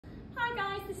Hi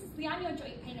guys, this is Leanne, your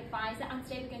joint pain advisor, and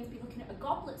today we're going to be looking at a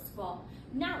goblet squat.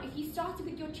 Now, if you started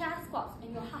with your chair squats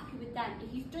and you're happy with them,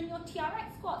 if you've done your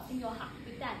TRX squats and you're happy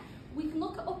with them, we can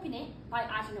look at upping it by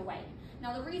adding a weight.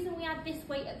 Now, the reason we add this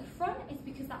weight at the front is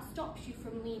because that stops you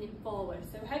from leaning forward,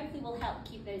 so hopefully will help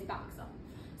keep those backs up.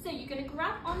 So you're going to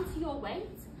grab onto your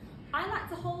weight. I like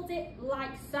to hold it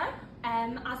like so.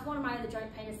 As one of my other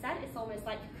joint painters said, it's almost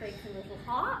like you're creating a little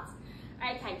heart.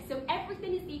 Okay, so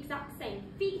everything is the exact same.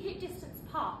 Feet hip distance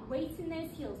apart, weight in those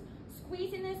heels,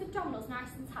 squeezing those abdominals nice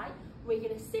and tight. We're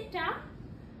going to sit down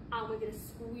and we're going to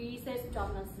squeeze those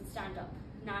abdominals and stand up.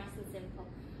 Nice and simple.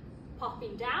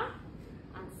 Popping down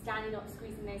and standing up,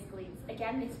 squeezing those glutes.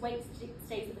 Again, this weight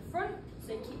stays at the front,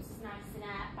 so it keeps us nice and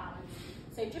balanced.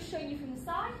 So just showing you from the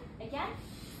side, again,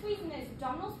 squeezing those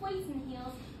abdominals, weight in the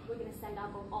heels. We're going to send our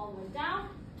bum all the way down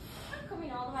and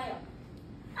coming all the way up.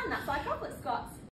 And that's our goblet squats.